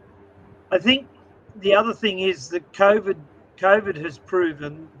 I think the other thing is that COVID has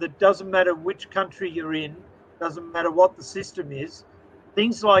proven that doesn't matter which country you're in, doesn't matter what the system is,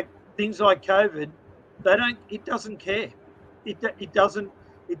 things like COVID, it doesn't care. It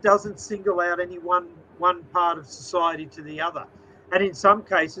doesn't single out any one part of society to the other. And in some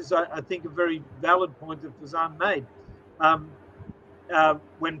cases, I think a very valid point that Fazan made.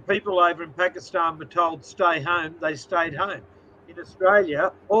 When people over in Pakistan were told stay home, they stayed home. In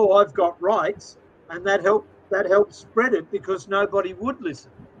Australia, I've got rights, and that helped spread it because nobody would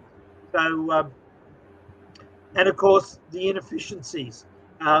listen. So, and of course, the inefficiencies.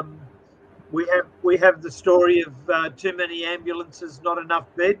 We have the story of too many ambulances, not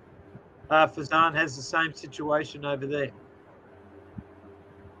enough bed. Fazan has the same situation over there.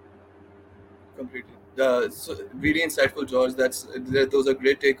 Completely. So really insightful, George. Those are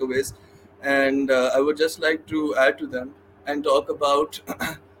great takeaways, and I would just like to add to them and talk about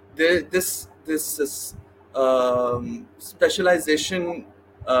this specialization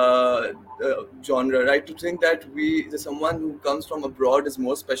genre, right? To think that someone who comes from abroad is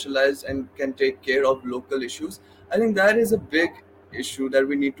more specialized and can take care of local issues. I think that is a big issue that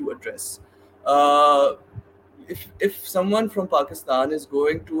we need to address. If someone from Pakistan is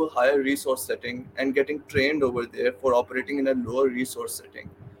going to a higher resource setting and getting trained over there for operating in a lower resource setting,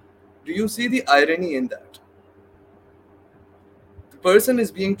 do you see the irony in that? The person is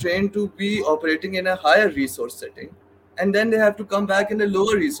being trained to be operating in a higher resource setting, and then they have to come back in a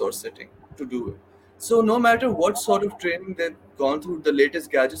lower resource setting to do it. So no matter what sort of training they've gone through, the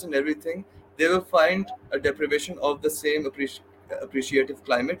latest gadgets and everything, they will find a deprivation of the same appreciative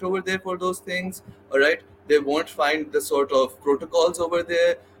climate over there for those things. All right, they won't find the sort of protocols over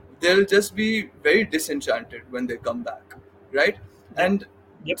there. They'll just be very disenchanted when they come back, right? And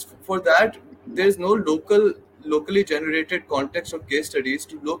for that, there's no locally generated context or case studies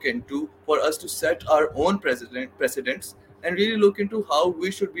to look into for us to set our own precedents and really look into how we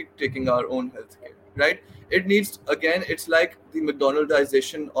should be taking our own healthcare, right? It needs, again, it's like the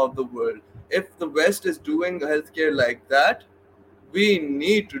McDonaldization of the world. If the West is doing healthcare like that, we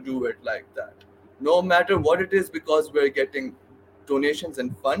need to do it like that, no matter what it is, because we're getting donations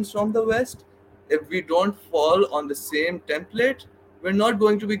and funds from the West. If we don't fall on the same template, we're not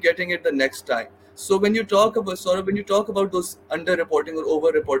going to be getting it the next time. So when you talk about those underreporting or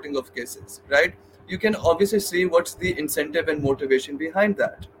over-reporting of cases, right? You can obviously see what's the incentive and motivation behind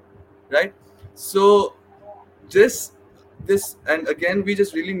that, right? So this and again, we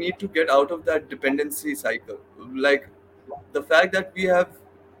just really need to get out of that dependency cycle. Like, the fact that we have,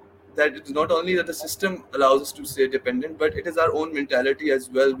 that it's not only that the system allows us to stay dependent, but it is our own mentality as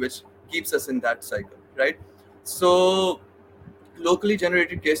well which keeps us in that cycle, right? So locally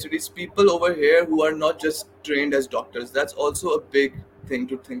generated case studies, people over here who are not just trained as doctors, that's also a big thing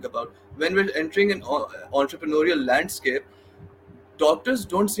to think about. When we're entering an entrepreneurial landscape, doctors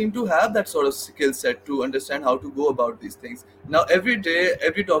don't seem to have that sort of skill set to understand how to go about these things. Now, every day,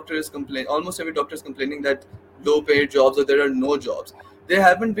 almost every doctor is complaining that low paid jobs or there are no jobs. They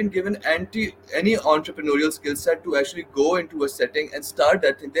haven't been given any entrepreneurial skill set to actually go into a setting and start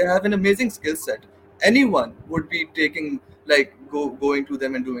that thing. They have an amazing skill set. Anyone would be taking, like, going to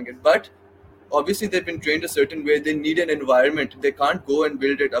them and doing it. But obviously they've been trained a certain way. They need an environment. They can't go and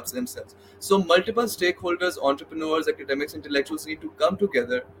build it up themselves. So multiple stakeholders, entrepreneurs, academics, intellectuals need to come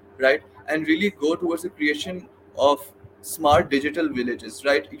together, right, and really go towards the creation of smart digital villages,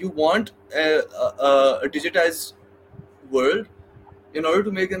 right? You want a digitized world. In order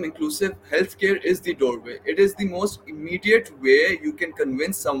to make them inclusive, healthcare is the doorway. It is the most immediate way you can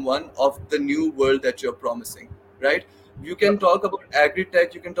convince someone of the new world that you're promising, right? You can talk about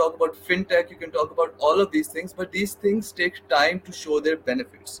agri-tech, you can talk about fintech, you can talk about all of these things, but these things take time to show their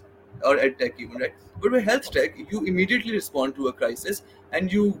benefits, or edtech even, right? But with health tech, you immediately respond to a crisis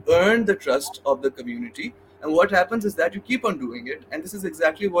and you earn the trust of the community. And what happens is that you keep on doing it. And this is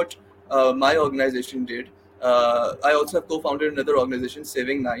exactly what my organization did. I also have co-founded another organization,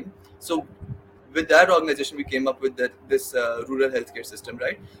 Saving Nine. So with that organization, we came up with this rural healthcare system,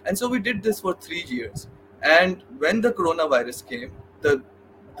 right? And so we did this for 3 years. And when the coronavirus came,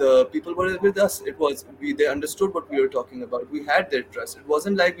 the people were with us. They understood what we were talking about. We had their trust. It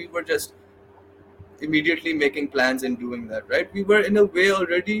wasn't like we were just immediately making plans and doing that, right? We were in a way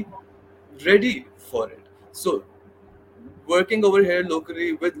already ready for it. So working over here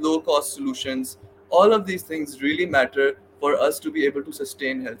locally with low cost solutions, all of these things really matter for us to be able to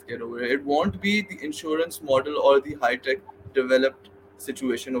sustain healthcare over here. It won't be the insurance model or the high tech developed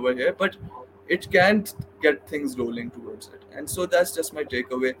situation over here, but it can get things rolling towards it. And so that's just my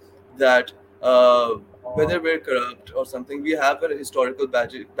takeaway, that whether we're corrupt or something, we have a historical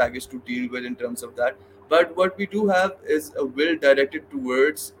baggage to deal with in terms of that. But what we do have is a will directed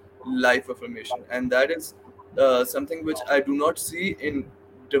towards life affirmation, and that is something which I do not see in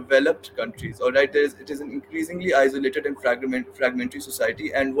developed countries. All right, it is an increasingly isolated and fragmentary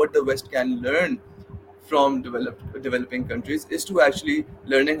society, and what the West can learn from developing countries is to actually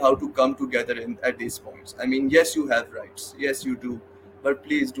learning how to come together at these points. I mean, yes, you have rights, yes, you do, but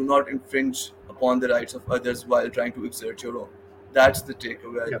please do not infringe upon the rights of others while trying to exert your own. That's the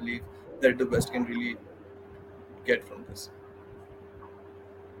takeaway I believe that the West can really get from this.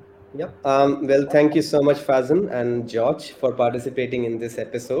 Yep. Well, thank you so much, Fazan and George, for participating in this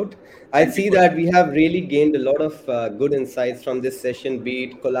episode. I see that we have really gained a lot of good insights from this session, be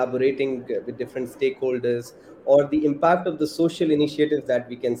it collaborating with different stakeholders or the impact of the social initiatives that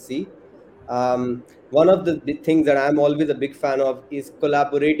we can see. One of the things that I'm always a big fan of is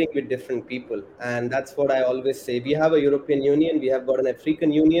collaborating with different people. And that's what I always say. We have a European Union, we have got an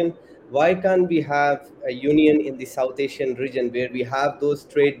African Union. Why can't we have a union in the South Asian region where we have those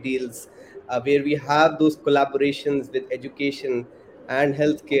trade deals, where we have those collaborations with education and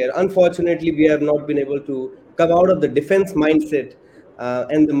healthcare? Unfortunately, we have not been able to come out of the defense mindset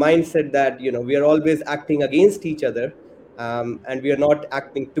and the mindset that we are always acting against each other, and we are not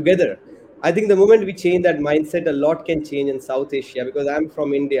acting together. I think the moment we change that mindset, a lot can change in South Asia, because I'm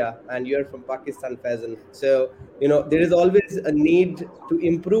from India and you're from Pakistan, Fazan. So, there is always a need to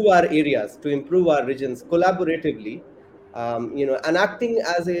improve our areas, to improve our regions collaboratively. and acting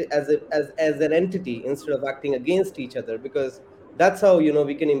as an entity instead of acting against each other, because that's how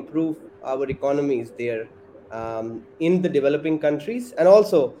we can improve our economies there, in the developing countries, and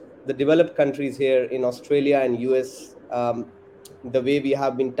also the developed countries here in Australia and US. The way we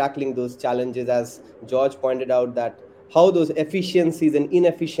have been tackling those challenges, as George pointed out, that how those efficiencies and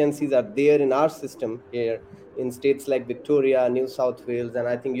inefficiencies are there in our system here in states like Victoria, New South Wales, and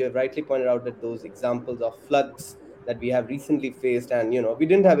I think you have rightly pointed out that those examples of floods that we have recently faced, and we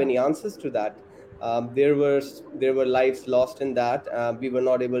didn't have any answers to that. There were lives lost in that. We were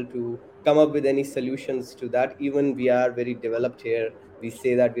not able to come up with any solutions to that. Even we are very developed here. We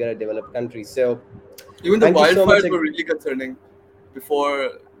say that we are a developed country. So even the wildfires were really concerning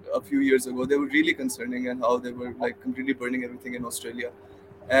before a few years ago. They were really concerning, and how they were like completely burning everything in Australia.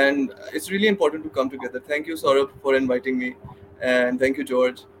 And it's really important to come together. Thank you, Saurabh, for inviting me, and thank you,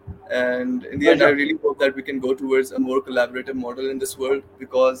 George. And in the end, I really hope that we can go towards a more collaborative model in this world,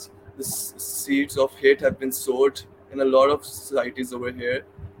 because the seeds of hate have been sowed in a lot of societies over here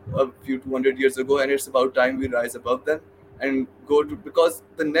a few 200 years ago, and it's about time we rise above them and go to, because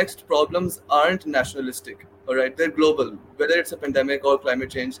the next problems aren't nationalistic, all right? They're global, whether it's a pandemic or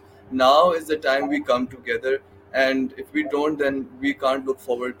climate change. Now is the time we come together, and if we don't, then we can't look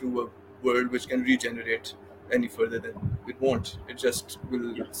forward to a world which can regenerate any further. Then it won't. It just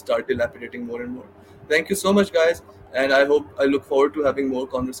will start dilapidating more and more. Thank you so much, guys, and I look forward to having more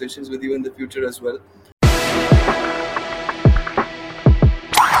conversations with you in the future as well.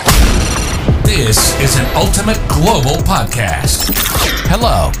 This is an Ultimate Global Podcast.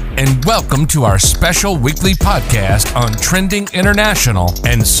 Hello, and welcome to our special weekly podcast on trending international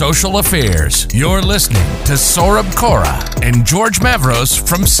and social affairs. You're listening to Saurabh Kora and George Mavros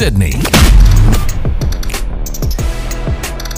from Sydney.